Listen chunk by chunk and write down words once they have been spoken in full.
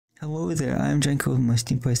Hello there, I'm GiantGrotle from my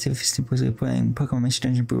Steam Plays. We're playing Pokemon Mystery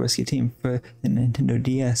Dungeon Brew Rescue Team for the Nintendo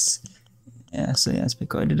DS. Yeah, it's pretty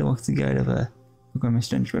cool. I did a walkthrough guide of a Pokemon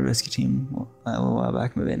Mystery Dungeon Brew Rescue Team a little while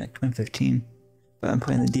back, maybe in like 2015. But I'm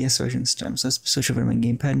playing the DS version this time, so let's switch over to my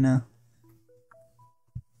gamepad now.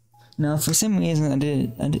 Now, for some reason,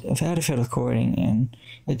 I've had a failed recording, and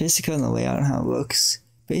it's basically on the layout and how it looks.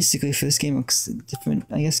 Basically, for this game, it looks different,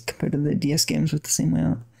 I guess, compared to the DS games with the same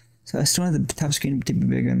layout. So I still want the top screen to be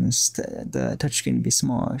bigger and the touch screen to be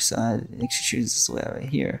smaller, so I actually choose this layout right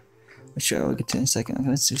here, which I'll get to in a second. Okay,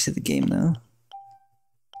 let's reset the game though.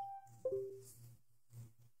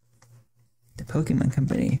 The Pokemon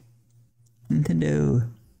Company. Nintendo.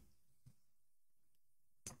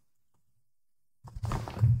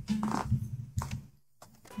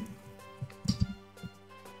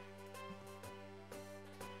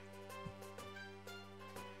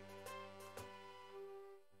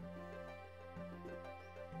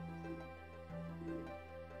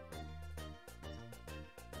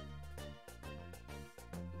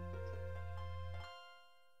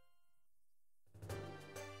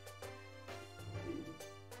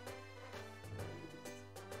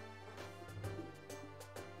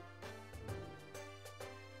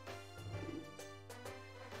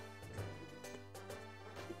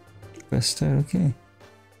 Press start, okay.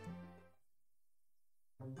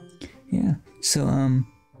 Yeah, so,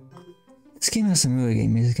 this game has some really great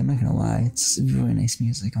music, I'm not gonna lie. It's really nice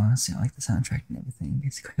music, honestly. I like the soundtrack and everything.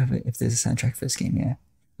 Basically, if there's a soundtrack for this game, yeah.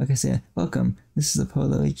 Like I said, welcome. This is the part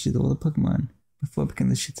that leads you to the world of Pokemon. Before I begin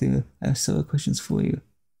this shit through, I have several questions for you.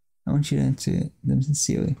 I want you to answer them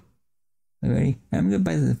sincerely. Are you ready? I'm gonna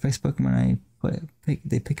buy the first Pokemon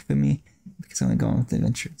they pick for me, because I'm gonna go on with the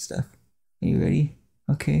adventure and stuff. Are you ready?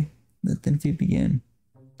 Okay. Let the interview begin.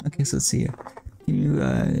 Okay, so let's see here. Can you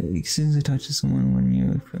exclusively talk to someone when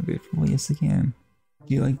you're grateful? Yes, I can.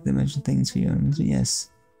 Do you like to mention things for you? Yes.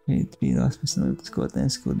 You hate to be the last person to leave school at the end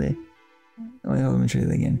of school day. Oh, yeah, let me try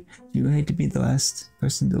that again. Do you hate to be the last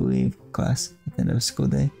person to leave class at the end of a school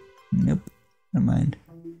day? Nope. Never mind.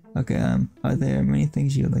 Okay, are there many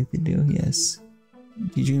things you would like to do? Yes.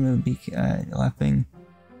 Do you dream of laughing?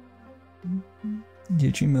 Do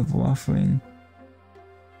you dream of waffling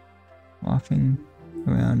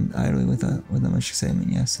around idly without much excitement?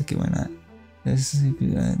 Yes. Okay, why not?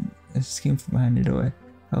 This came from behind the door.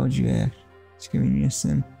 How would you act? Scream in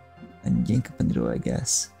unison and yank up on the door, I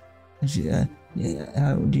guess. How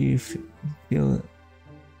do you feel?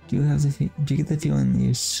 Do you get the feeling that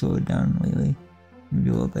you're slowed down lately?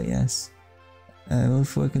 Maybe a little bit, yes. Road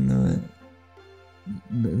fork in the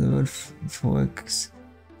road forks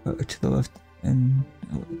to the left and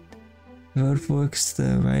the road forks to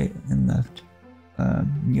the right and left.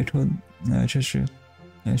 You're told treasure.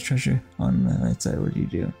 There's treasure on the right side. What do you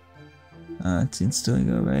do? It's instantly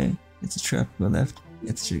go right. It's a trap. Go left.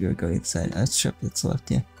 It's a go either side. That's a trap. That's left.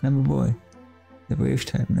 Yeah. Number boy. The brave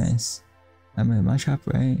type. Nice. I'm in my trap,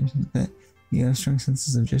 right? Or something like that. You have strong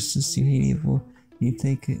senses of justice. You hate evil. You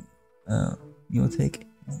will take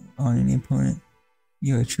on any opponent.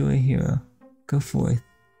 You're a true hero. Go forth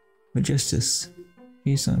with justice.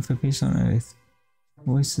 Peace on earth.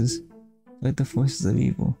 Voices like the forces of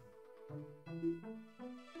evil.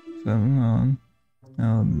 If I'm wrong,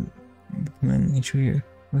 I'll become a true hero.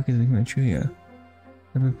 Work is become a true hero.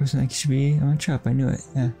 Every person I should be on a trap. I knew it.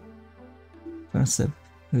 Yeah. Final step.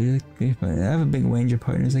 I have a big range of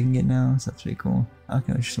partners I can get now, so that's pretty cool. I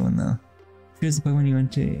can choose one though. Choose the Pokemon you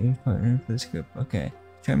want to your partner for this group. Okay.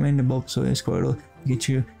 Charmander, Bulbasaur, Squirtle,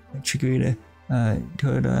 Pikachu, Chikorita,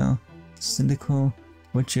 Totodile, Cyndaquil,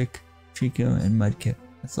 Woodchuck, Trico, and Mudkip.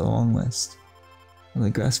 That's a long list. Of the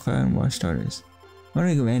grass, fire, and water starters. I'm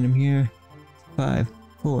gonna go random here. 5,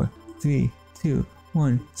 4, 3, 2,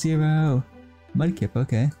 1, 0. Mudkip,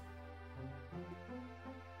 okay.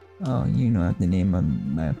 Oh, you know I have to name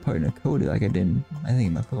my partner Cody like I did, I think,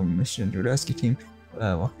 in my Pokemon Mystery Dungeon Rescue Team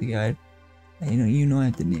walk the guide. You know I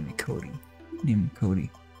have to name it Cody. Name him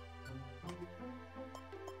Cody.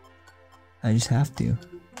 I just have to.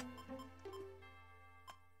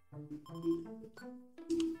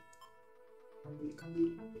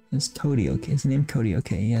 It's Cody, okay. His name Cody,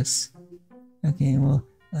 okay, yes. Okay, well,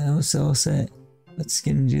 I was all set. Let's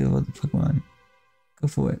get into the Pokemon. Go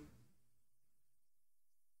for it.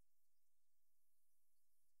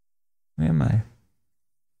 Where am I?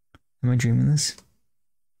 Am I dreaming this?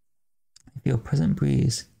 I feel a pleasant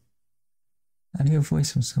breeze. I hear a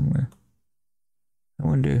voice from somewhere. I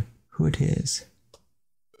wonder who it is.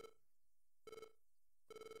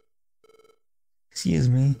 Excuse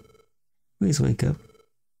me. Please wake up.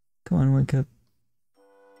 Come on, wake up.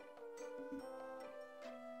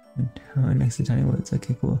 Next to Tiny Woods.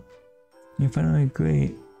 Okay, cool. You finally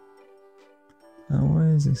great.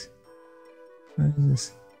 Where is this? Where is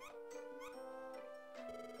this?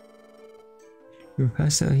 You're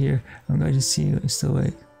passed out here. I'm glad to see you still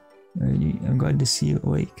awake. I'm glad to see you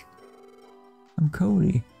awake. I'm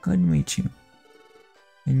Cody. Glad to meet you.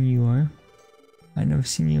 And you are? I've never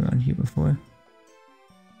seen you around here before.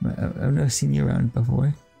 I've never seen you around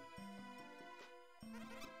before.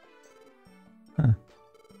 Huh.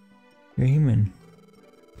 You're human.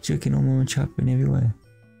 But you can almost chop in every way.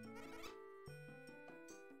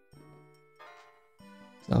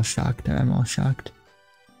 I'm all shocked.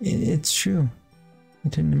 It's true. I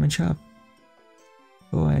turned into my chop.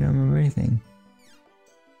 Oh, I don't remember anything.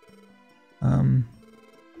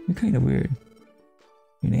 You're kind of weird.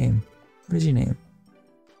 Your name. What is your name?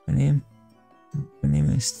 My name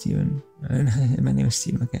is Steven. My name is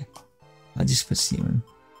Steven, okay. I'll just put Steven.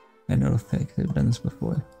 I know it'll fit because I've done this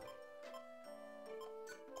before.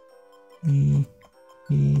 E,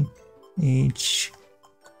 H,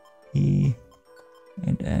 E,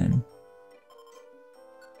 and N.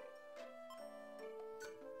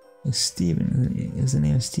 It's Steven. Is the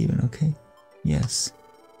name Steven, okay? Yes.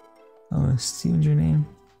 Oh, is Steven's your name?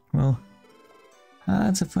 Well,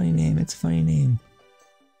 that's a funny name. It's a funny name.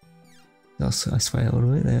 Also, I swear a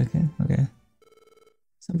little bit there, okay?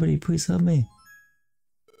 Somebody please help me.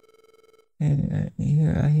 I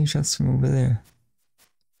hear shots from over there.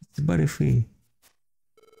 It's the Butterfree.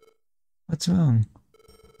 What's wrong?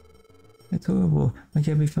 It's horrible. My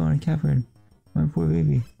Caterpie fell in a cavern. My poor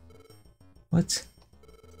baby. What?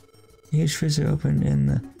 A huge fissure opened in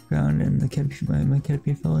the ground and my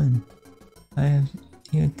Caterpie fell in. I have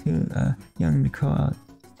here too young to crawl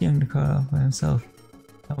out by himself.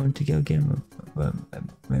 I wanted to go get him, but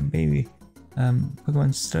my baby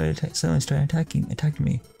Pokemon suddenly started attacking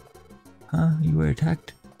me. Huh? You were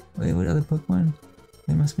attacked? Wait, what other Pokemon?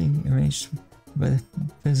 They must be arranged by the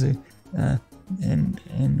fissure and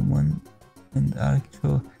out of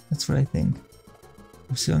control. That's what I think.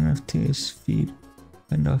 I'm strong enough to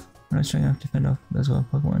fend off. I'm not strong enough to fend off as well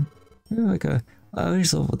Pokemon. We're like I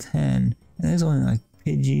was level 10, and there's only like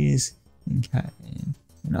Pidgeys and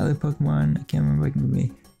other Pokemon. I can't remember, like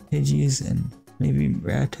maybe Pidgeys and maybe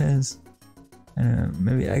Ratttas. I don't know,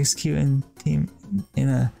 maybe Execute and Team in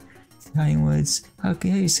a Tiny Woods. How are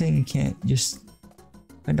you saying you can't just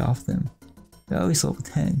fend off them? They're always level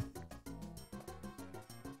 10.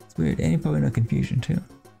 It's weird, and probably no confusion too.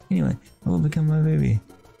 Anyway, I will become my baby.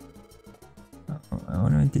 I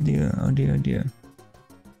wonder what to do. Oh dear, oh dear.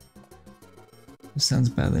 This sounds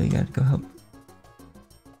bad, though. You gotta go help.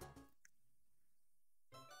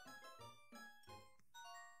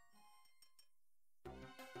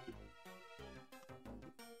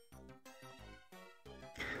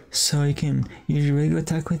 So you can use your regular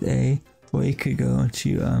attack with A, or you could go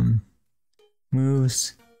to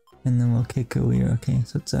moves, and then we'll kick a wheel. Okay,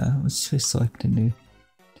 so let's just select and do.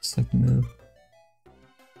 Just select the move.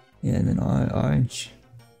 Yeah, and then orange.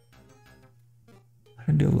 How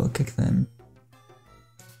to do a low kick then?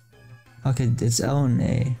 Okay, it's L and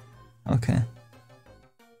A. Okay.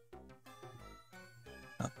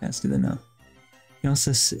 Okay, let's do that now. You can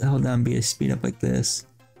also hold down B to speed up like this.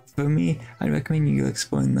 For me, I'd recommend you go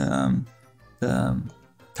exploring the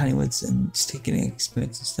Tiny Woods and just taking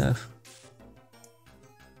experience and stuff.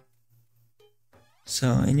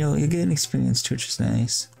 So, and you'll get an experience too, which is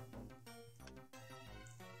nice.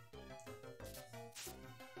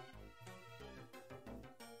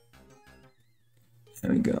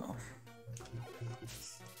 There we go.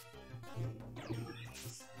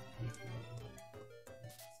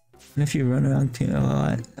 And if you run around too a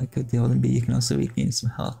lot, like with the Golden Bee, you can also regain some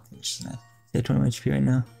health, which is nice. So 20 HP right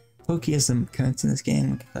now. Poke is the currency in this game.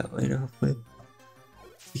 We'll get that later, hopefully.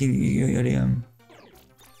 You're already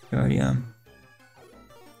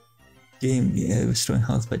restoring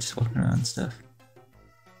health by just walking around and stuff.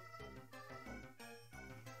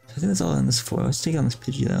 So I think that's all on this floor. Let's take on this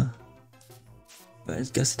Pidgey though. But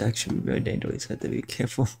his gust attack should be very dangerous, so I have to be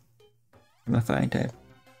careful. I'm a fighting type.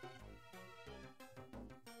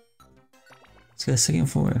 Let's go second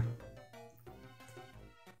floor.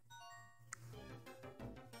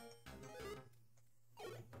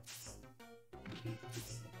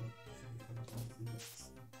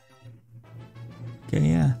 Okay,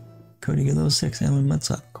 yeah. Cody get level 6 and 1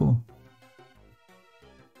 Mudslap. Cool.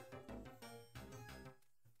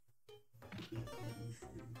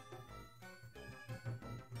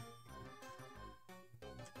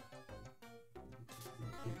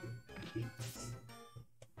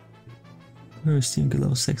 Oh, Steven get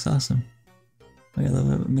level 6, awesome. I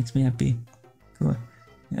love it, it makes me happy. Cool.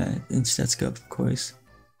 Yeah, and stat scope, of course.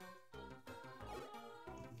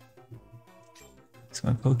 It's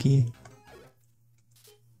my Pokey.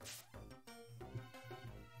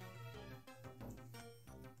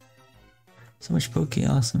 So much Pokey,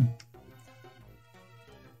 awesome.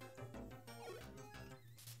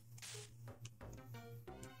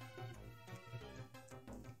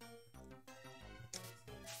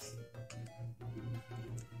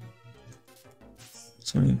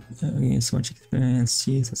 So we get so much experience.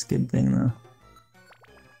 Jeez, that's a good thing though.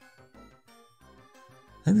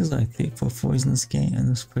 I think there's like 4 fours in this game, in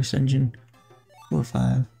this first engine. 4 or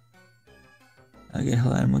 5. I'll get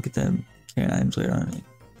hell out and look at the carrot items later on.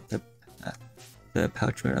 The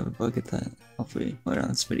pouch right up, I'll get that hopefully later on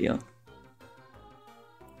this video.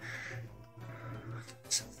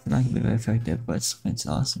 It's not gonna be very effective, but it's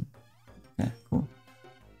awesome. Okay, cool.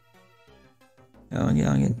 I'll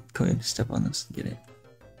get Cody to step on this and get it.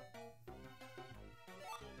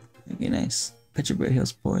 Okay, nice. Petra Berry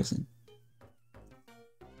heals poison.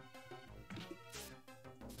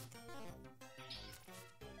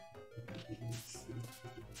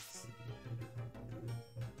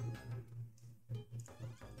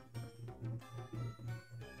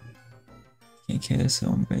 Can't carry this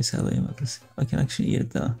home very sadly about this. I can actually eat it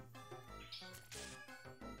though.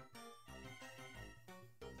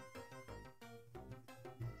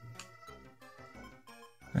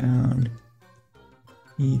 Round.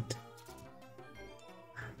 Eat.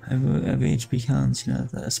 I have HP counts, you know,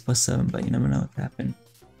 that's +7, but you never know what could happen.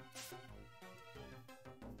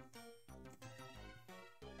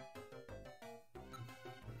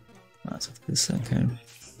 Oh, let's look at this card.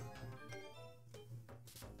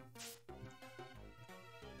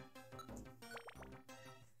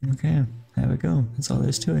 Okay, there we go. That's all there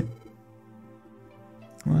is to it.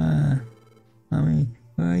 Wow. Mommy,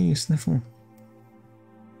 where are you, Sniffle?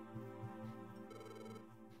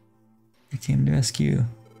 I came to rescue.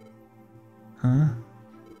 Huh?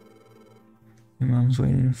 Your mom's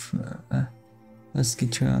waiting for... let's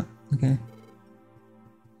get you out, okay?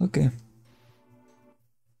 Okay.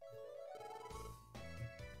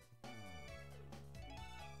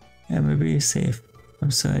 Yeah, maybe you're safe.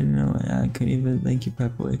 I'm sorry, I didn't know I couldn't even thank you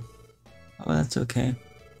properly. Oh, that's okay.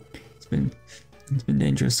 It's been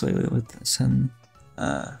dangerous lately with some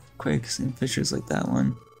quakes and fissures like that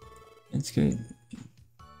one. It's great.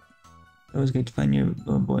 It was great to find your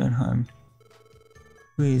little boy unharmed.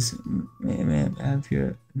 Please, may I have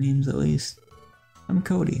your names at least? I'm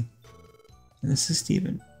Cody. And this is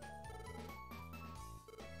Steven.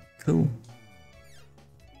 Cool.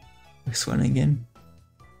 We're sweating again.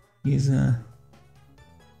 He's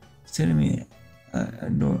staring at me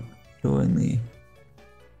adoringly.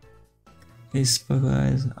 His sparkle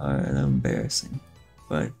eyes are a little embarrassing,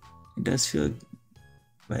 but it does feel,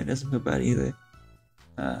 but it doesn't feel bad either.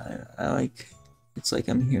 It's like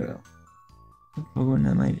I'm a hero. For one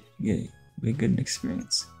that might be a good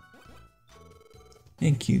experience.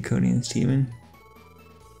 Thank you, Cody and Steven.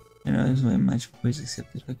 I know there's not much, please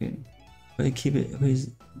accept it, okay. But keep it,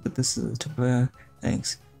 please, but this is the top of our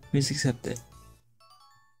thanks. Please accept it.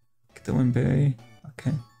 Get the one berry,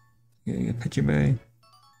 okay. You get Petra Berry.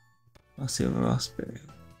 I'll see over Raspberry.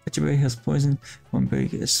 Petra Berry has poison, one berry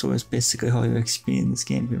restores basically all your XP in this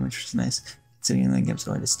game, pretty much, which is nice. Considering in the game's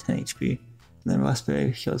only just 10 HP. And then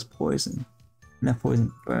Raspberry heals poison. Not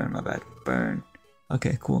poison, burn, my bad. Burn.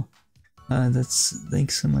 Okay, cool.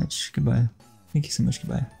 Thanks so much. Goodbye. Thank you so much,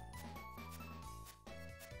 goodbye.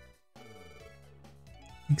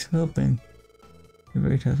 Thanks for helping. You're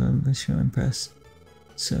very tough, I'm sure I'm impressed.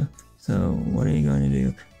 So what are you going to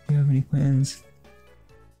do? Do you have any plans?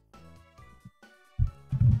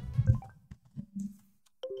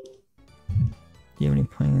 Do you have any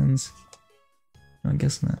plans? No, I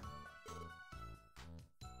guess not.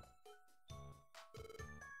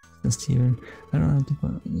 So Steven, I don't have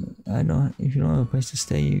to. If you don't have a place to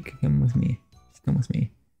stay, you can come with me. Just come with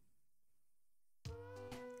me.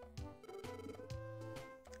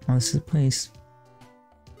 Oh, this is a place.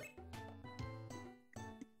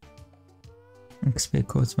 Expect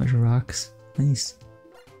quotes measure rocks. Nice.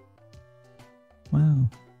 Wow.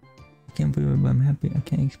 I can't believe it, but I'm happy. I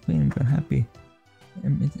can't explain it, but I'm happy.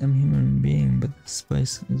 I'm a human being, but this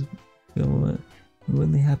place is feel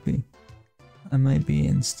really happy. I might be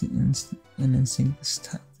an instinct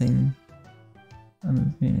thing.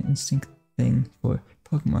 I'm an instinct thing for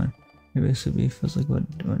Pokemon. Maybe this would be feels like what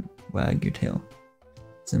wag your tail.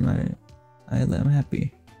 Doesn't matter. I'm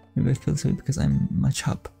happy. Maybe I feel this way because I'm much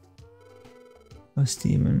up. Oh,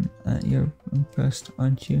 Steven, you're impressed,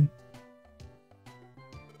 aren't you?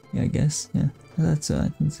 Yeah, I guess. Yeah, I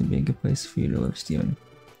think this would be a good place for you to live, Steven.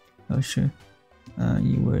 Oh, sure.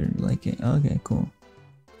 You would like it. Okay, cool.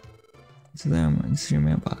 So there, this is your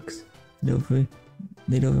mailbox. Delivery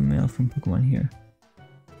they deliver mail from Pokemon here.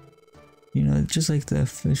 You know, just like the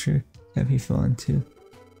Fisher Cafe fell into.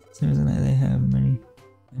 Same reason that they have many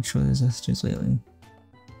natural disasters lately.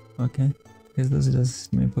 Okay? Because those are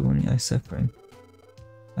just many Pokemon are suffering.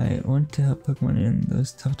 I want to help Pokemon in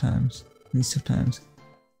those tough times. In these tough times.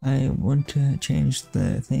 I want to change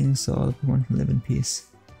the things so all the Pokemon can live in peace.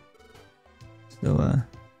 So,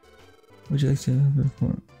 would you like to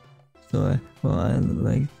perform? So, well, I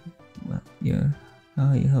like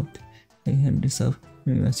how you helped handle yourself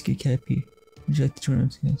when you rescue Cappy. Would you like to join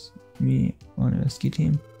me on a rescue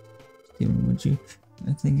team? Steven, would you?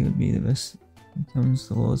 I think it would be the best. Becomes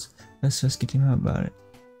the world's best rescue team. How about it?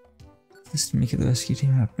 Just to make it the rescue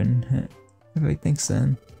team happen. Perfect, thanks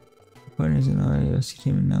then. Partners in our rescue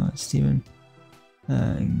team, and now it's Steven.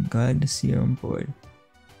 Glad to see you on board.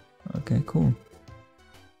 Okay, cool.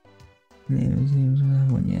 Names, we don't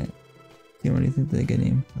have one yet. What do you think the good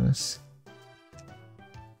name for us?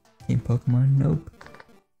 Team Pokemon? Nope.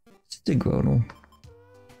 Just a Grotle.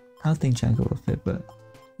 I don't think GiantGrotle will fit, but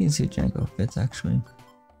you can see what GiantGrotle fits actually.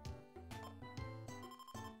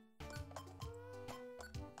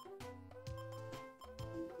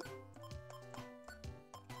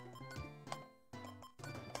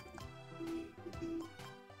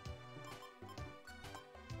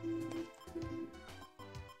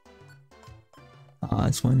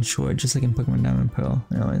 It's one short, just like in Pokemon Diamond and Pearl.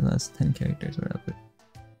 It only lasts 10 characters or whatever.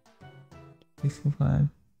 3, 4, 5.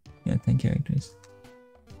 Yeah, 10 characters.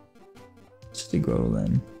 Just a Grotle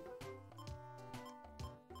then.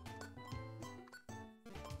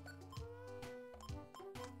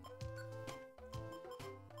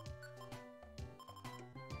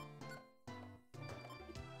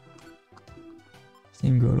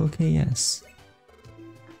 Same Grotle? Okay, yes.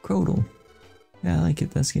 Grotle. Yeah, I like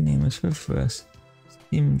it. That's a good name. It's perfect for us.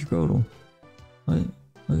 GiantGrotle. What?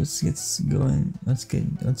 Let's get going. Let's do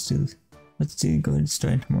this. Let's do go and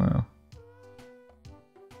start tomorrow.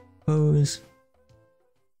 Pose.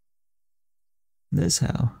 That's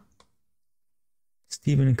how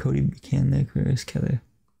Steven and Cody began their careers together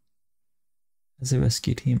as a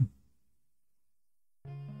rescue team.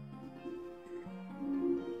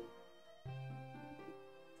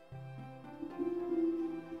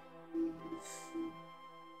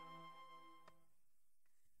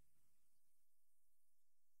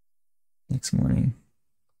 Next morning.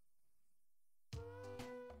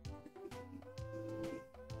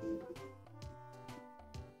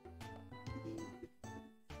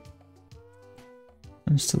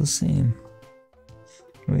 I'm still the same.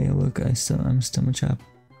 Wait, look, I'm still a chap.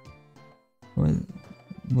 What?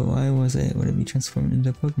 But why would it be transformed into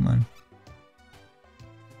a Pokemon?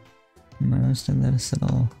 I don't understand that at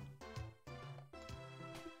all.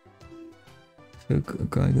 I feel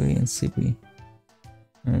groggy and sleepy.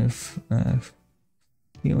 If I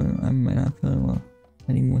might not feel well,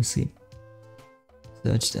 I need more sleep.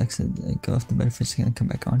 So I just go off the bed for a second and come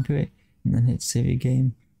back onto it, and then hit save your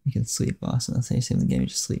game. You can sleep. Awesome. That's how you save the game. You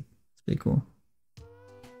just sleep. It's pretty cool.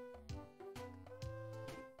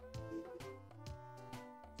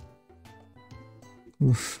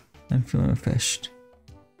 Oof. I'm feeling refreshed.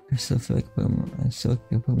 I still feel like Pokemon. I still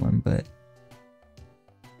like a Pokemon, but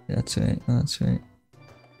that's right. Oh, that's right.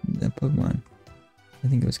 That Pokemon. I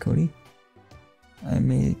think it was Cody. I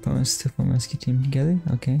made a promise to form a rescue team together.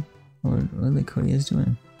 Okay. What like Cody is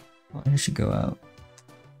doing? Oh, I should go out.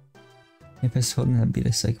 If I told him that'd be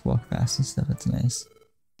just like walk fast and stuff, that's nice.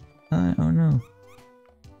 Oh no.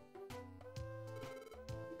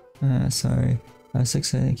 Sorry. I was so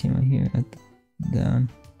excited I came out here down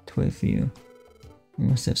to wait for you.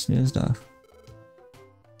 My steps snoozed off.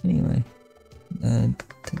 Anyway,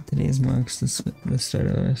 today's marks the start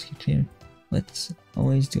of our rescue team. Let's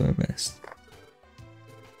always do our best.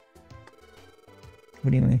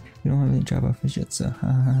 But anyway, we don't have any drop offers yet, so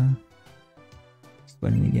haha.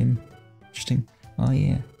 Spotting again. Interesting. Oh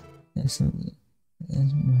yeah, there's something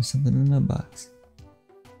in the mailbox.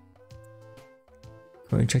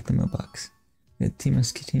 Corey, check the mailbox. The team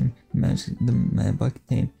rescue team managed the mailbox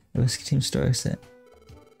contained a rescue team starter set.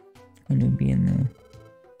 I knew it'd be in there.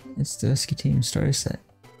 It's the rescue team starter set.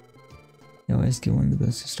 You always get one of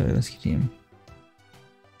those to start a rescue team.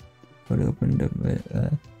 Corey opened up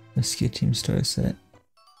a rescue team starter set.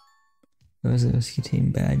 There was a rescue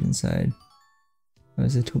team badge inside. There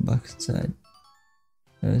was a toolbox inside.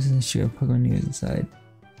 There was a sheet of Pokemon news inside.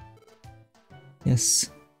 Yes.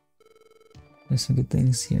 There's some good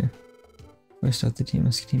things here. First off, the team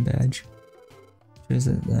rescue team badge. Shows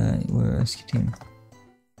that we're a rescue team.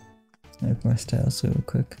 I have my styles real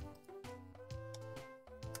quick.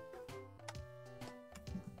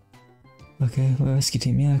 Okay, well, rescue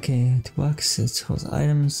team. Yeah, okay. 2 bucks. It holds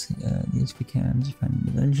items. These cams. You find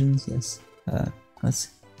new dungeons. Yes. Let's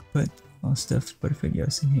put all stuff, but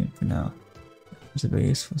videos in here for now. These are very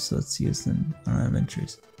useful, so let's use them on our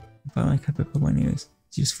adventures. Finally, copy Pokemon news.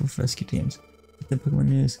 It's useful for rescue teams. Put the Pokemon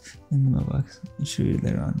news in the mailbox. You should read it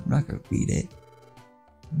later on. I'm not gonna read it.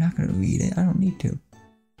 I'm not gonna read it. I don't need to.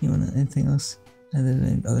 You want anything else other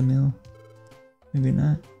than other mail? Maybe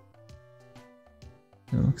not.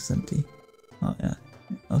 It looks empty. Oh yeah.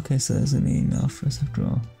 Okay, so there's an email for us after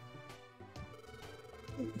all.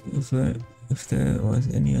 If there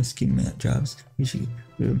was any rescue jobs, we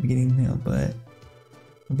would be getting mail, but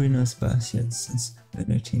nobody knows about us yet since we're a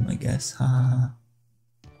new team, I guess. Ha ha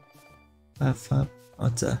ha. Oh,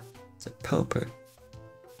 it's a pelper.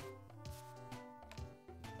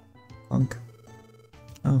 Punk.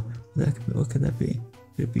 Oh, what could that be?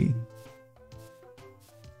 Could it be?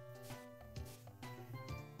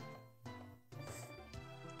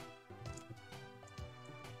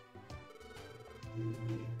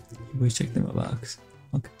 We check the mailbox.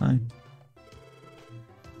 Okay, fine.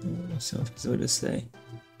 So what does it say?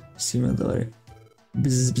 See my daughter.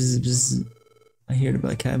 Bzz, bzz, bzz. I hear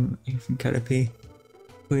about cab from Caterpie.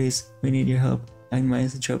 Please, we need your help. Magmite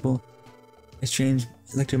is in trouble. A strange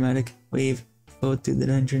electromagnetic wave flowed through the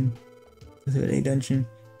dungeon. Through a dungeon,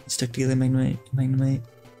 it stuck together Magnemite.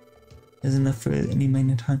 There's enough for any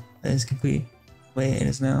magneton that is complete. Way it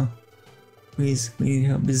is now. Please, we need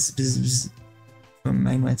your help. Bzz, bzz, bzz. From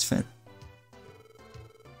Magmite's friend.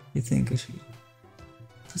 You think I should?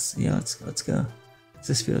 Yeah, let's go.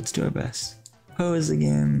 Let's do our best. Pose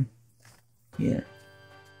again. Yeah.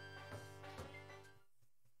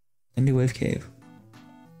 New Wave Cave.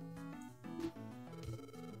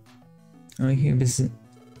 Oh, here visit.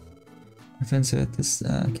 My friends are at this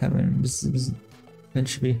cabin. Friends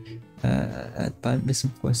should be at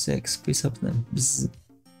Missing 46. Please help them.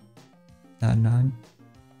 Nod.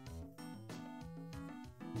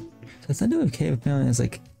 So it's New Wave Cave apparently has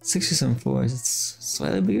like 6 or 7 floors. It's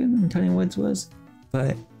slightly bigger than Tiny Woods was,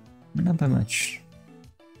 but not by much.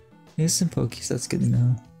 Here's some Pokies, that's good to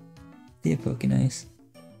know. Yeah, Poke, nice.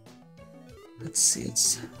 Let's see,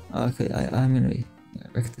 okay, I'm gonna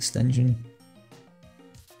wreck this dungeon.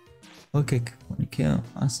 Okay, 1 kill,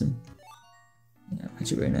 awesome. Yeah,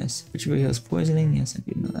 Picture very nice. Picture very heals poisoning, yes, I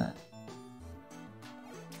do know that.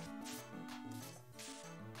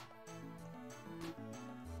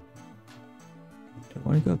 Do I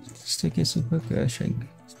want to go up the staircase real quick, or should I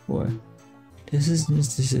explore? This is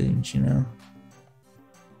just decisions, you know.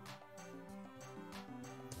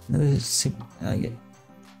 Another super. Yeah.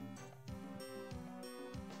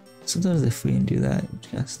 Sometimes they're free and do that, which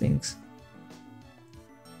kind of stinks.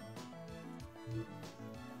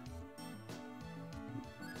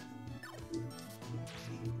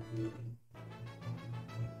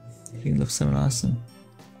 You can lift someone awesome.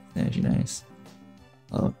 Energy nice.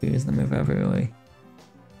 Oh, beers never move ever away.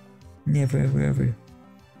 Never ever.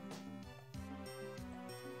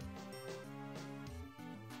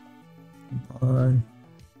 Come on.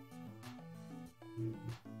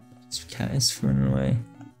 This cat is running away.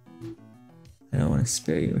 I don't want to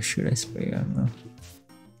spare you, or should I spare you? I don't know.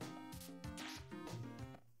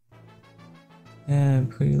 Yeah,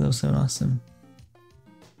 pretty low, so awesome.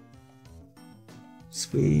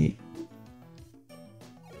 Sweet.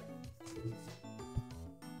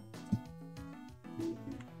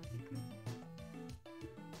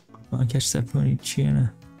 I'll catch that pony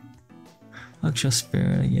Chiana. I'll just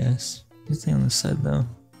spare it, I guess. Just stay on the side though.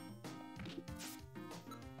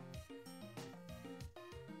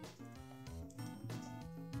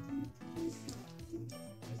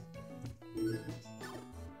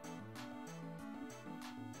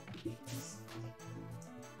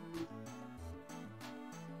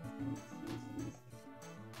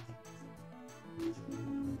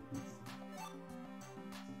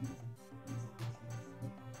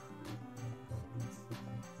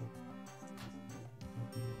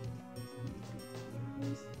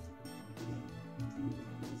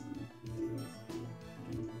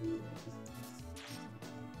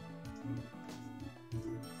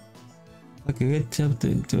 Okay, good tip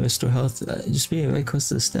to restore health. Just be right close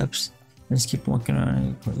to the steps and just keep walking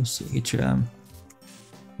around so you get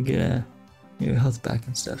your health back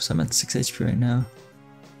and stuff. So I'm at 6 HP right now.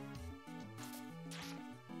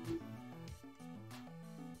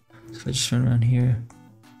 So if I just run around here,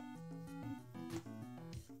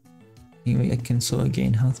 anyway, I can slowly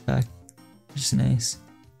gain health back, which is nice.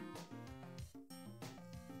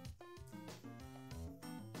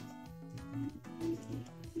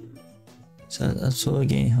 So I'm slowly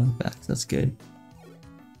gaining health back, so that's good.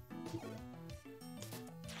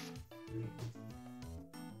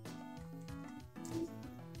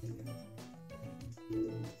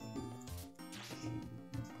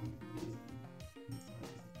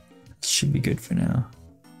 be good for now.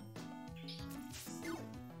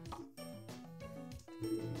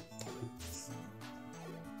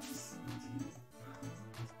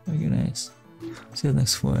 Very nice. See the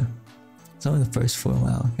next floor. It's only the first floor.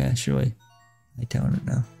 Wow. Okay, I should really lay down it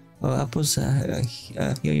now. Oh, apples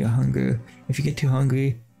heal your hunger. If you get too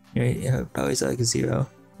hungry, your power's like 0,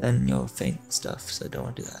 then you'll faint and stuff. So don't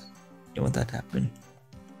want to do that. You don't want that to happen.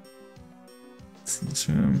 Let's see this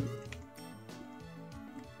room.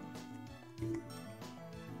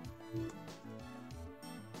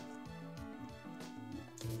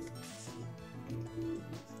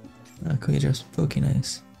 Could you just Poke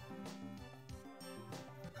nice?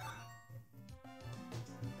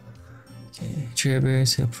 Okay,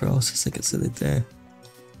 cherryberries help for all, since I can sit it there.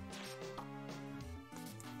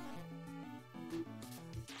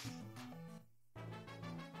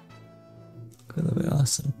 Could that be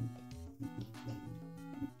awesome?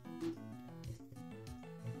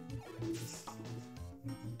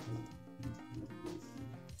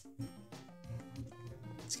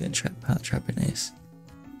 Let's get trap it nice.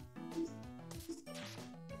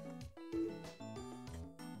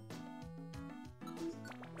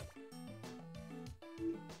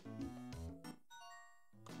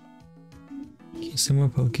 Okay, some more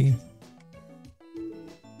Pokey.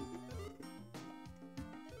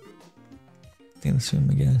 In this room,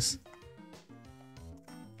 I guess.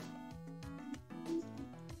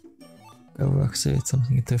 Go rocks there, it's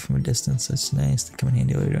something you throw from a distance, so it's nice to come in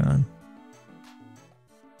handy later on.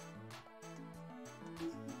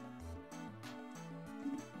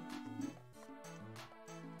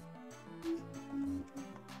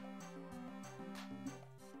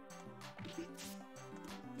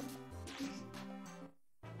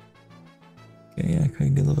 Okay, yeah,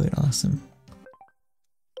 Craig did a little bit awesome.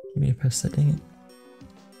 Give me a press that, dang it.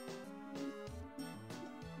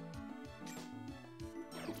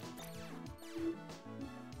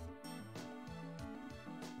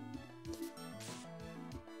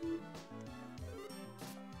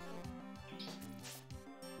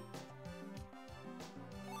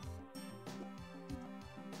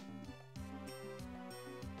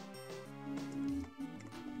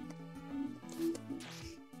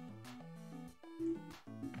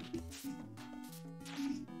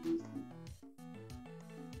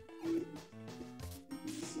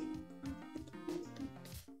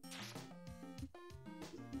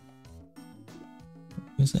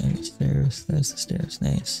 Where's the stairs? There's the stairs,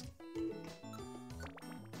 nice.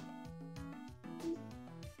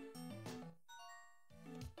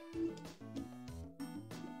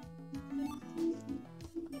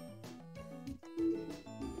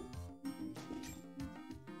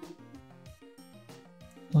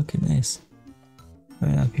 Okay, nice.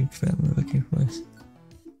 Alright, now people for that move, okay, for us.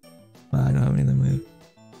 Wow, I don't have any other move.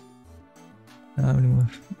 I don't have any more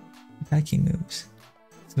attacking moves.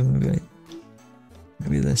 So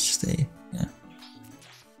maybe let's just stay, yeah.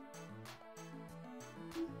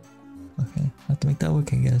 Okay, I have to make that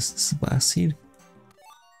work, I guess. This is Blast Seed.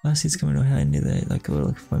 Blast Seed's coming to handy there, like a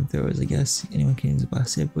little flamethrowers, I guess. Anyone can use a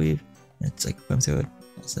Blast Seed, I believe. And it's like a flamethrower,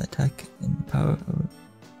 that's the attack and the power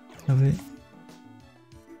of it.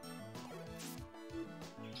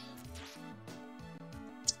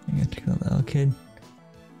 I gotta kill that little kid.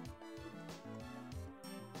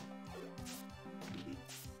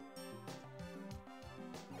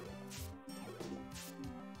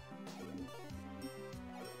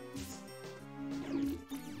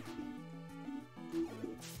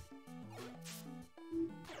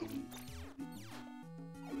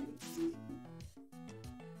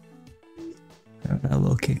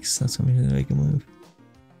 Low kicks, that's what we're gonna make a move.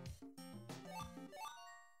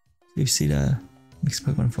 So you see that makes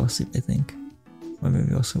Pokemon fall asleep, I think. Or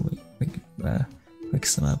maybe also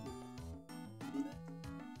wakes them up.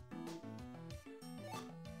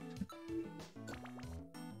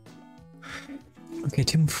 Okay,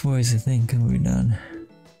 2 more floors, I think, and we'll be done.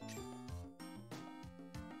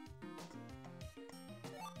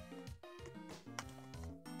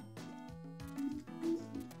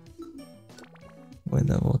 With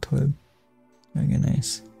that Voltorb. Very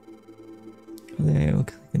nice. Oh, there, we're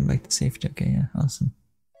getting back to safety. Okay, yeah, awesome.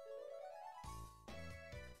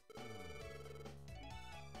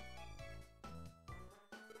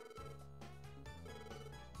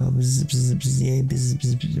 Oh, basically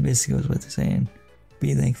what they're saying.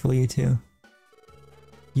 Be thankful, you too.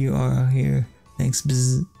 You are here. Thanks,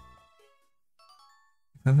 bzz.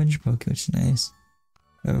 500 Poke, which is nice.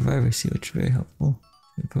 We have a Reviver Seed, which is very helpful.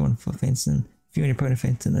 We put one full faints in. If you and your partner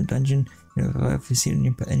faints in a dungeon, you have a Reviver Seed in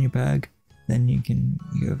your bag, then you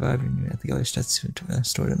revive and you have to get all your stats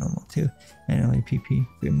stored at normal too. And only PP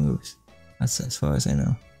for your moves. That's as far as I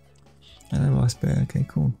know. Another boss bear. Okay,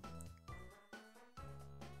 cool.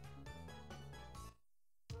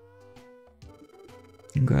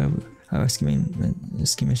 Grab our rescue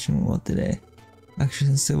mission well today. Actually,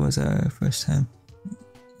 since it was our first time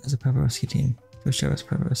as a proper rescue team, first ever as a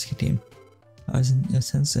proper rescue team, I was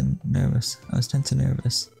tense and nervous. I was tense and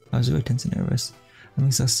nervous. I was really tense and nervous. I'm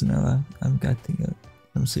exhausted now. I've got to get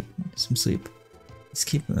some sleep. Let's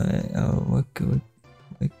keep our work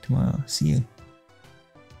tomorrow. See you.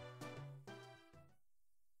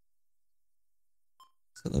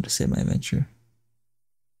 So I'll just say my adventure.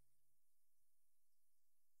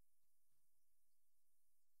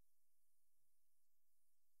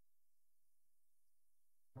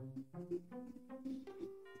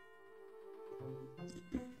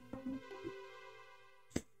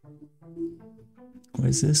 What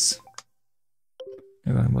is this?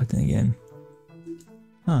 Never mind button again.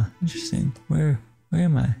 Huh, interesting. Where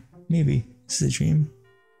am I? Maybe. Is this a dream?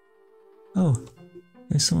 Oh,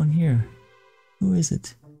 there's someone here. Who is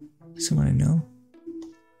it? Someone I know?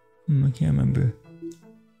 I can't remember.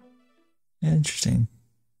 Yeah, interesting.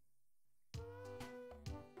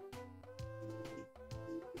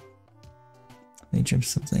 They dreamt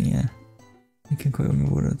something, yeah. I can't quite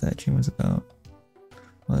remember what that dream was about.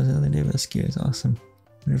 Well, the other day rescue is awesome. I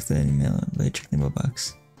wonder if they had any mail, but I checked the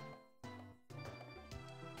mailbox.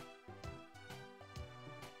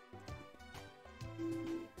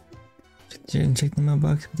 Check the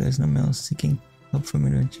mailbox, but there's no mail seeking help from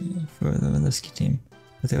for the rescue team.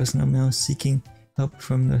 But there was no mail seeking help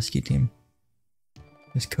from the rescue team.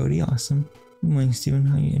 There's Cody, awesome. Good morning, Steven.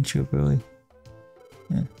 How you intro early?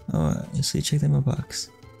 Yeah. Oh, so you checked the mailbox.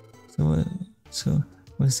 So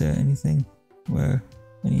was there anything where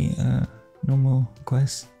any normal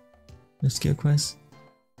requests? Rescue requests?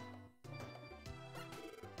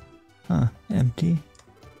 Huh, empty?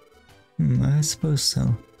 I suppose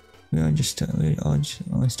so. We've only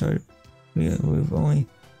started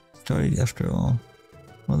after all.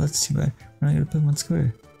 Well, that's too bad. We're not going to Pokemon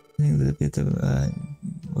Square. I think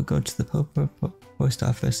we'll go to the post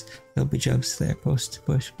office. There'll be jobs there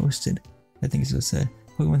posted. I think it's what it said.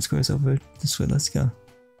 Pokemon Square is over this way. Let's go.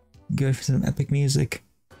 Get ready for some epic music.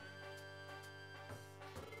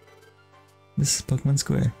 This is Pokemon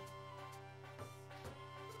Square.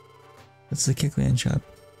 That's the Kickland shop.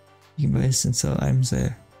 You can buy and sell items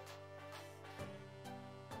there.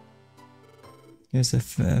 Here's a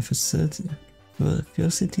facility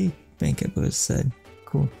bank, I believe it said.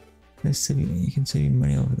 Cool. You can save your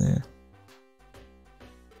money over there.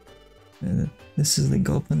 This is the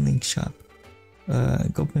Gulpin Link shop.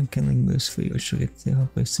 Gulpin can link moves for you, which we'll get to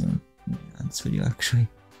hopefully soon. On this video, actually.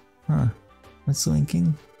 Huh. What's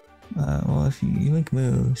linking? Well, if you link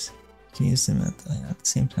moves, you can use them at the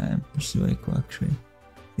same time, which is really cool, actually.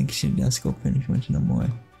 I think you should ask Gulpin if you want to know more.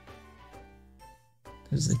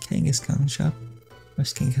 There's the Kangaskhan shop.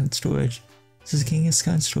 Where's Kangaskhan storage? This is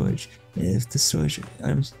Kangaskhan storage.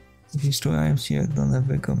 If you store items here, they'll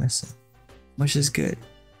never go missing. Which is good.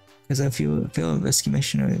 Because if you fail a rescue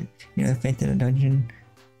mission or faint in a dungeon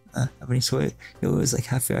of any sort, you'll lose like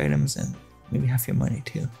half your items and maybe half your money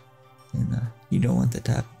too. And you don't want that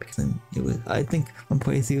to happen because then it would. I think one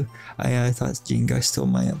playthrough, I thought GiantGrotle stole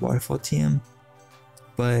my waterfall TM,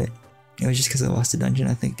 but it was just because I lost a dungeon.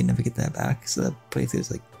 I think I can never get that back, so that playthrough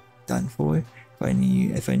is like done for.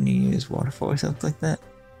 If I knew you use waterfall or something like that,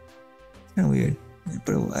 it's kind of weird,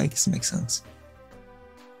 but I guess it makes sense.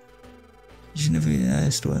 You should never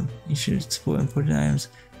store them. You should store important items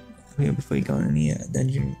here before you go on any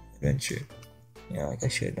dungeon adventure. Yeah, like I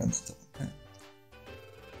should have done that the whole time.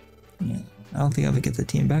 Yeah, I don't think I'll ever get the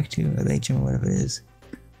team back to you, or the HM or whatever it is.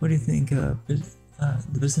 What do you think? The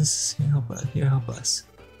businesses here help us.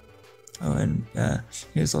 Oh, and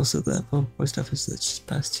here's also the post office that's just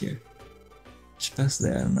past here. Just past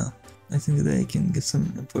there, I don't know. I think that they can get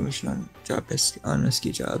some information on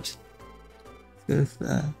rescue jobs. Go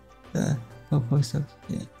to the post office.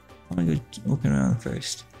 Yeah, I want to go looking around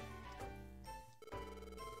first.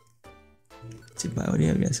 Let's see, what do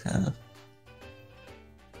you guys have?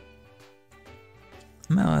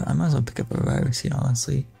 I might as well pick up a virus here,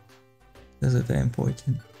 honestly. Those are very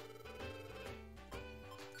important.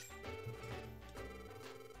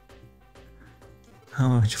 How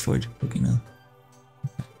much for Pokémon?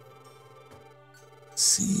 Let's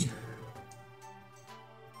see.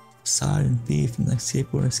 Facade and Thief and like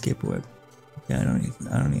skateboard. Yeah, I don't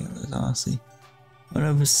need those, honestly. I'm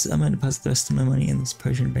gonna deposit the rest of my money in this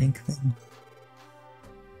Persian bank thing.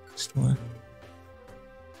 Store.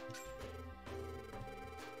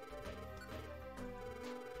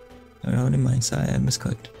 I don't have any money, so I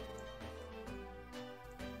misclicked.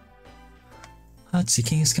 Let's see,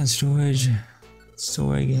 King Scan storage.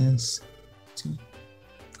 Store, I guess.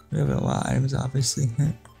 We have a lot of items, obviously.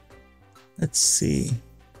 Let's see.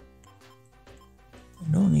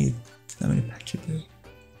 I don't need that many patches.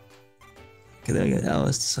 Okay, there we go. That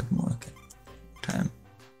was the second one. Okay. Time.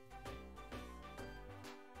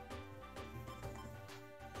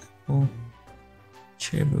 Oh.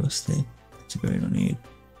 Cherry real estate. That you really don't need.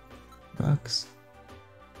 Rocks.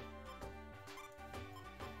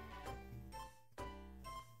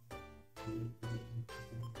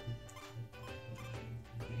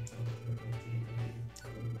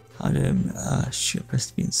 How did shit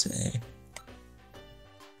press B and say?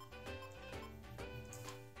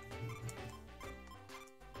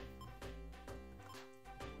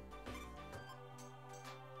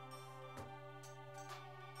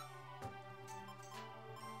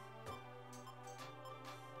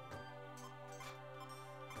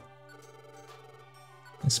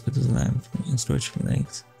 Let's put this lamp in storage for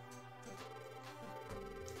legs.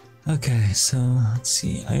 Okay, so let's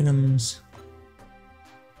see, items.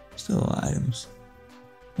 Still a lot of items.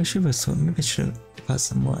 I should have sold, maybe I should have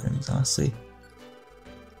deposited some more items, honestly.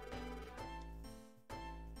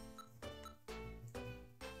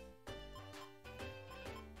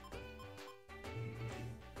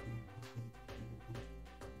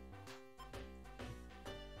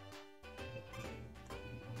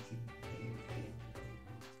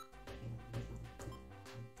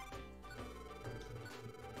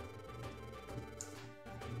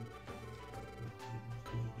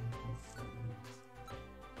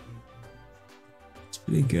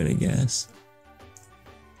 Pretty good, I guess.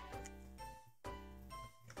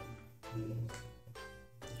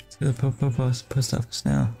 Let's go to the post office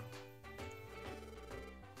now.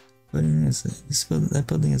 That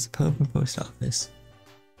building is a post office.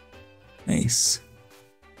 Nice.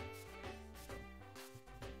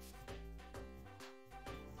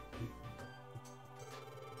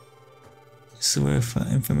 This is where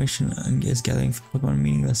information is gathering for Pokemon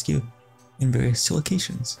meeting rescue in various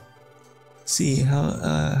locations. See how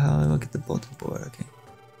I look at the bulletin board. Okay,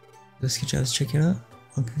 let's check it out.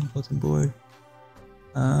 Okay, bulletin board.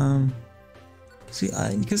 See,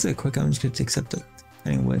 because they're quick, I'm just gonna accept the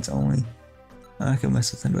Cutting Woods only. I'm not gonna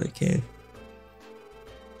mess with Underlight Cave.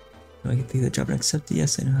 Do I can take the job and accept it?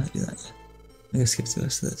 Yes, I know how to do that. I'm gonna skip the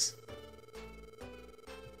rest of this.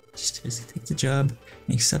 Just basically take the job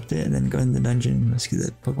and accept it, and then go in the dungeon and rescue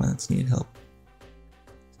the Pokemon that's needed help.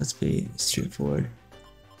 That's pretty straightforward.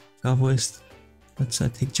 Job list. Let's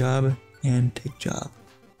take job and take job.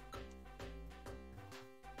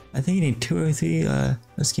 I think you need 2 or 3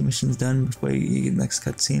 rescue missions done before you get the next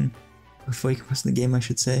cutscene. Before you can press the game, I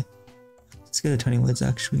should say. Let's go to Tiny Woods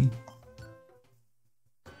actually.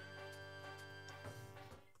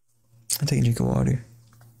 I'll take a drink of water.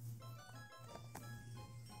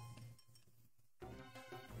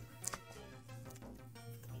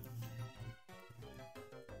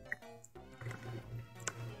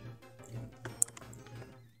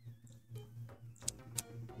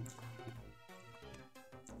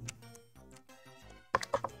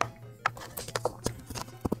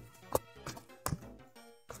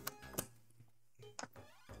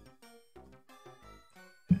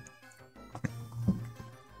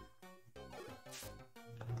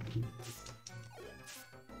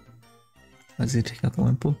 Let's go check out the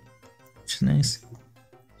Wimple, which is nice.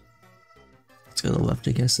 Let's go to the left,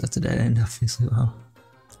 I guess. That's a dead end, obviously. Wow.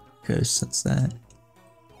 Because that's that.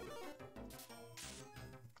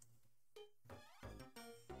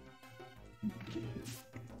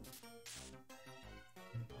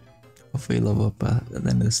 Hopefully, level up at the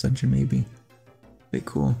end of this dungeon, maybe. Pretty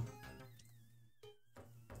cool.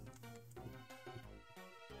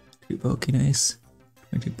 2 Poke, nice.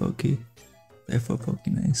 20 Poke. Therefore, Poke,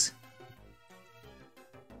 nice.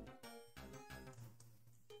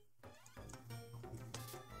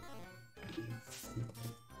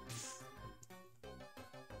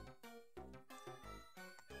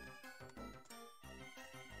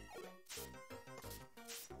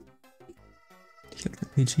 Get the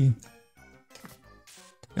Pidgey.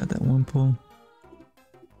 Got that Wimple.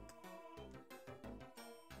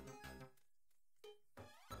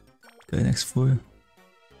 Go to the next floor.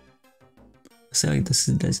 Say like this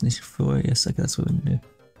is the destination floor. Yes, like that's what we're gonna do.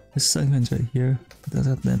 This segment's right here, but that's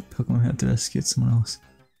not that Pokemon have to rescue someone else.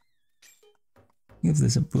 If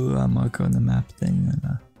there's a blue marker on the map thing,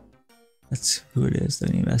 then that's who it is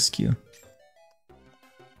that we need to rescue.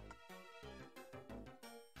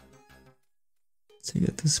 So you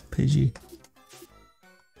get this Pidgey.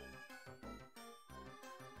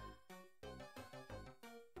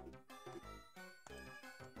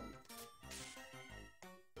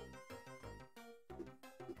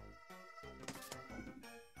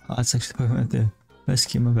 Oh, it's actually the part I have to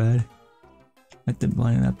rescue, my bad. I have to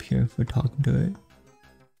line up here for talking to it.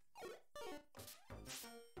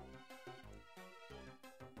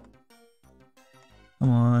 Come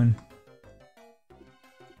on. I'm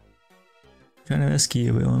trying to rescue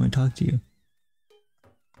you, but I want me to talk to you.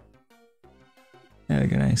 There we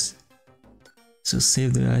go, nice. So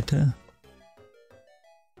save the data.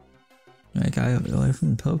 Alright, guy over there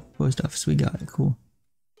from the post office, we got it, cool.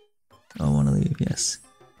 I want to leave, yes.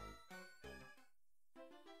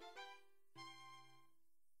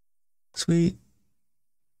 Sweet.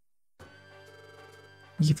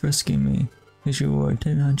 Thank you for rescuing me. Here's your reward,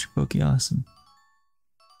 1000 Poke, awesome.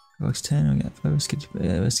 Box 10, we got 5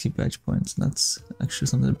 rescue badge points, and that's actually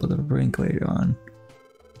something to build up a rank later on.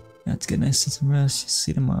 Yeah, let's get nice and some rest.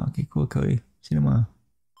 See you tomorrow. Okay, cool, Cody. See you tomorrow.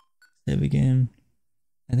 Save again.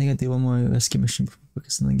 I think I did one more rescue mission before we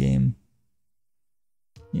focus on the game.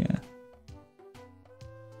 Yeah.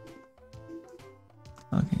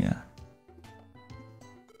 Okay, yeah.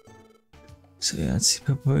 So yeah, let's see.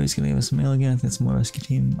 Pepper's gonna give us mail again. I think it's more rescue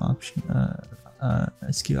team option.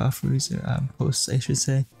 Rescue offers or posts, I should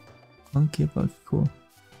say. Monkey bug, cool.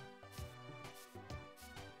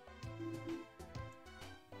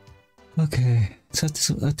 Okay, so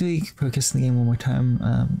after we focus on the game one more time,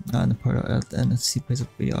 on the part and let's see, plays a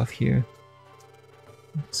video off here.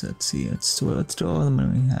 So let's see, let's do all the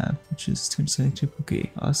money we have, which is 272 Poke,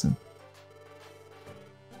 awesome.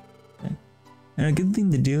 Okay. And a good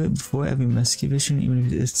thing to do before every rescue mission, even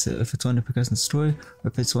if it's one to progress in the story,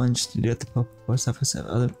 or if it's one just to do at the post office or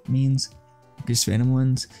other means, just random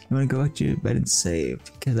ones, you want to go back to your bed and save,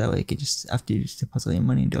 because that way you can just, after you just deposit all your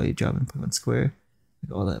money and do all your job in Pokemon Square,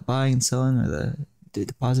 like all that buying and selling, or the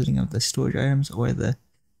depositing of the storage items, or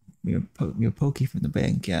your Poke from the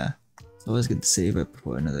bank, yeah. It's always good to save it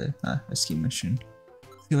before another rescue mission.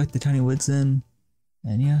 Let's go back to Tiny Woods then,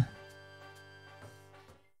 and yeah.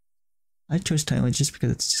 I chose Tiny Woods just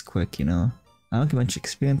because it's just quick, you know. I don't get much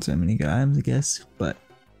experience or many good items, I guess, but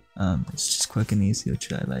it's just quick and easy,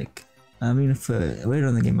 which I like. I mean, if later on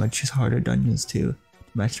in the game, I'd choose harder dungeons too, to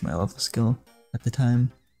match my level skill at the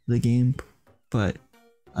time of the game, but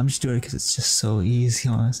I'm just doing it because it's just so easy,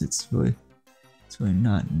 honestly. It's really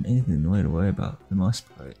not anything to worry about for the most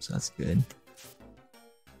part, so that's good.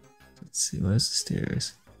 Let's see, where's the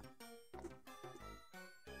stairs?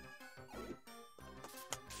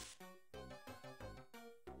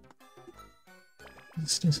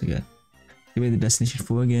 What's this again? Give me the destination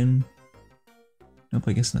 4 again. Nope,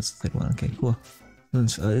 I guess that's the third one. Okay, cool. It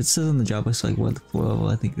says on the job list like what the 4 level,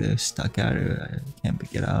 I think they're stuck out or I can't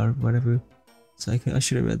get out or whatever. So I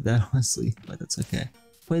should have read that honestly, but that's okay. I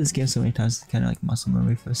played this game so many times, it's kind of like muscle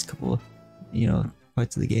memory first couple, you know,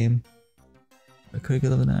 parts of the game. I could get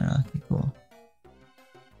level 9. Okay, cool.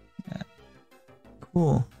 Yeah,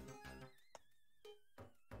 cool.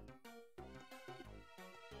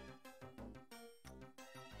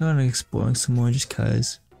 I'm gonna exploring some more just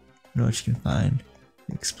cause. I know what you can find.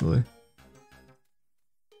 Explore.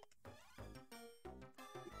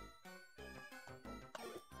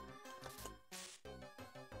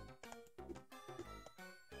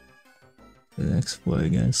 Explore, I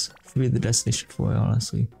guess. Should be the destination 4,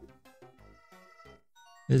 honestly.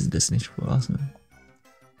 There's the destination 4, awesome.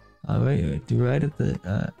 Alright, do right at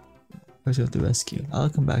the first we have to rescue. I'll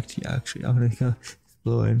come back to you actually. I'm gonna go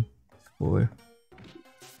explore.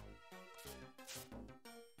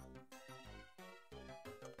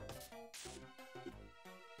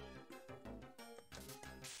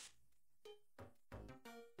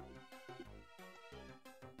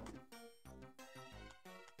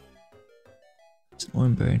 It's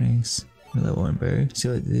Oranberry, nice. I love Oranberry.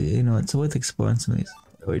 So, you know, it's worth exploring some of these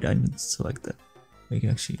early diamonds, so like that. Where you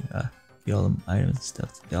can actually get all the items and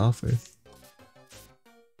stuff that they offer.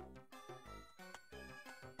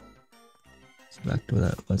 So back to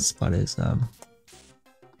where what spot is. Okay,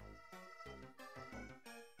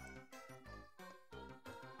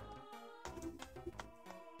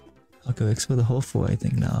 we explore the whole 4, I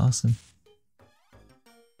think now. Awesome.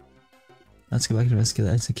 Let's go back to rescue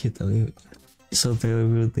that. It's a kid that we so very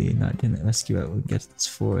rudely didn't rescue it. We'll get this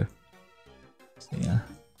 4. So yeah.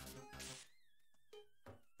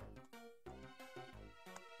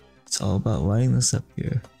 It's all about lining this up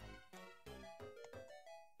here.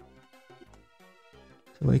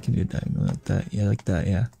 So I can do a diagonal like that. Yeah, like that,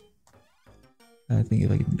 yeah. I think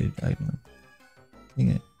if I can do a diagonal.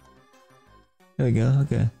 Dang it. There we go,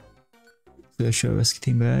 okay. So I show rescue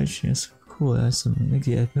team badge. Yes, cool, that's some like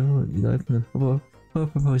yeah,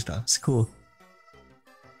 proposed office. Cool.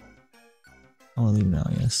 I wanna leave now,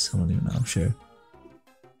 yes. I wanna leave now, I'm sure.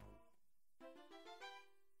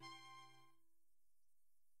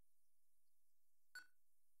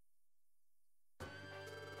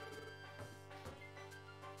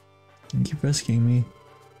 You keep rescuing me.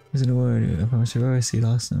 There's an award. If I'm a survivor seat,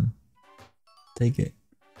 awesome. Take it.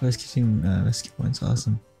 Rescue team rescue points,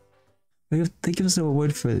 awesome. They give us an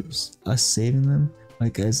award for us saving them.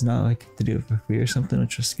 Like it's not like to do it for free or something. We'll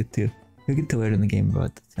just get to later in the game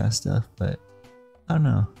about that kind of stuff. But I don't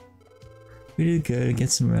know. We did good. Get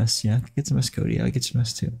some rest. Yeah, get some rest, Cody. I'll get some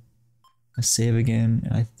rest too. I save again.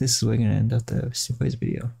 And this is where we're gonna end up the Superplays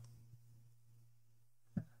video.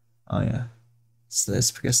 Oh yeah. So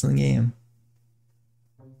let's progress in the game.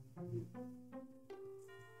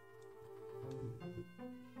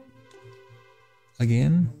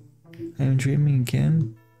 Again? I am dreaming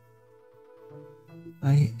again.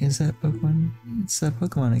 Is that Pokemon? It's that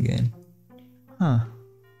Pokemon again. Huh. Are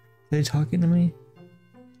they talking to me?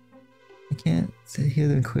 I can't hear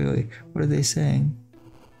them clearly. What are they saying?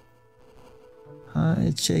 Huh?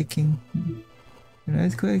 It's shaking. An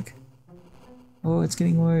earthquake? Oh, it's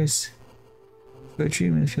getting worse. For a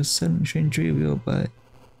treatment, it feels sudden, strange, trivial, but...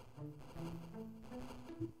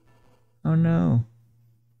 Oh no.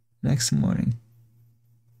 Next morning.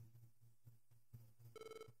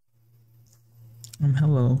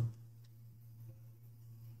 Hello.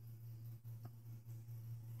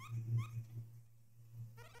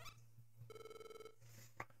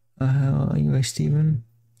 How are you, Steven?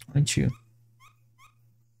 Aren't you?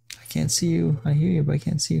 I can't see you. I hear you, but I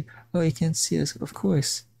can't see you. Oh, you can't see us. Of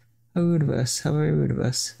course. How rude of us. How very rude of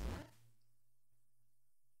us.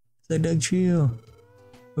 It's like Doug Trio.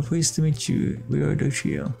 We're pleased to meet you. We are Doug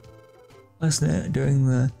Trio. Last night, during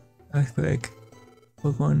the earthquake,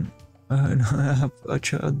 Pokemon, a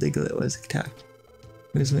child Diglett was attacked.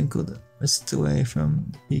 He was winkled, whisked away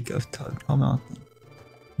from the peak of Tall Mountain.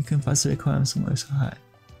 We couldn't possibly climb somewhere so high.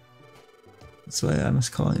 That's why I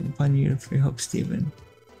must call upon you for your help, Stephen.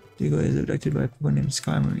 Diglett is abducted by a Pokemon named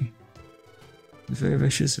Skarmory. He's very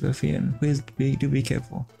vicious and ruffian. Please do be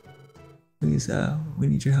careful. Please, we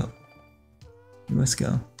need your help. You must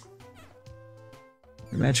go.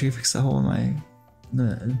 I magically fixed the hole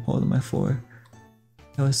in my floor.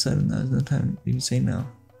 That was sudden. There was no time to even say no.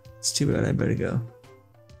 It's too bad. I better go.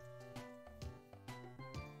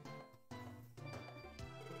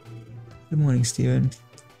 Good morning, Steven.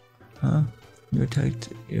 Huh? You were attacked.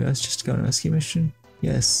 You asked just to go on a rescue mission?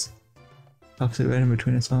 Yes. Opposite right in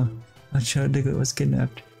between us all. My child Diglett was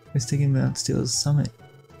kidnapped. He was taken to Mount Steel's summit.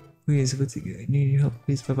 Please, I need your help.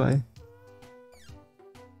 Please, bye-bye.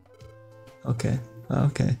 Okay.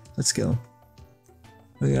 Okay, let's go.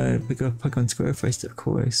 We gotta pick up Pokemon Square first, of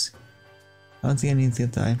course. I don't think I need to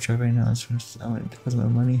get the item shop right now. I want to deposit my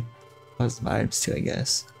money. Deposit my items too, I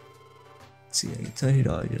guess. Let's see, I get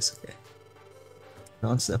 $20, okay.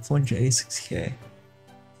 Balance that $486k.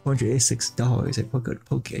 $486 at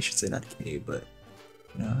Poke, I should say, not K, but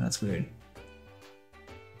you know, that's weird.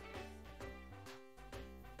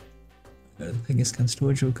 Go to the Penguin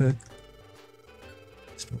storage real quick.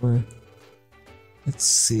 Store. Let's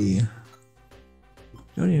see.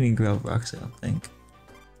 Don't need any gravel rocks, I don't think.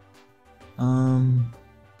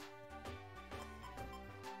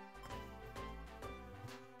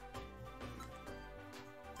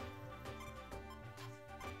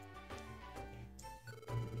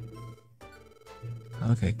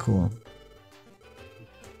 Okay, cool.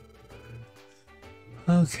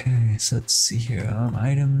 Okay, so let's see here.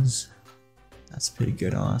 Items. That's pretty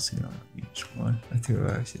good, honestly. I don't need much more. I threw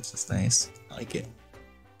rocks, it's just nice. I like it.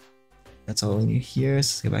 That's all we need here.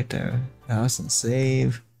 So let's get back to our house and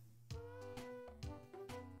save.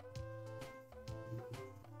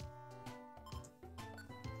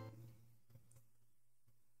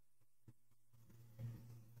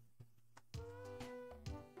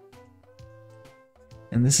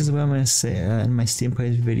 And this is what I'm going to say in my Steam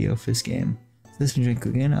Plays video for this game. So this has been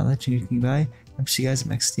GiantGrotle again. I'll let you goodbye. I'll see you guys in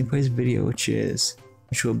my next Steam Plays video, which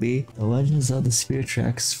will be The Legend of Zelda Spirit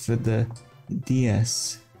Tracks for the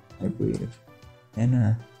DS, I believe.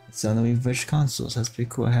 And it's on the Wii Virtual Console, so that's pretty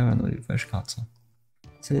cool. I have it on the Wii Virtual Console.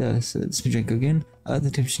 So yeah, so this has been GiantGrotle again. I'll let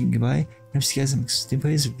the tips goodbye. And I'll see you guys in my next Steam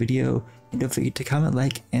Plays video. And don't forget to comment,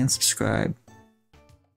 like, and subscribe.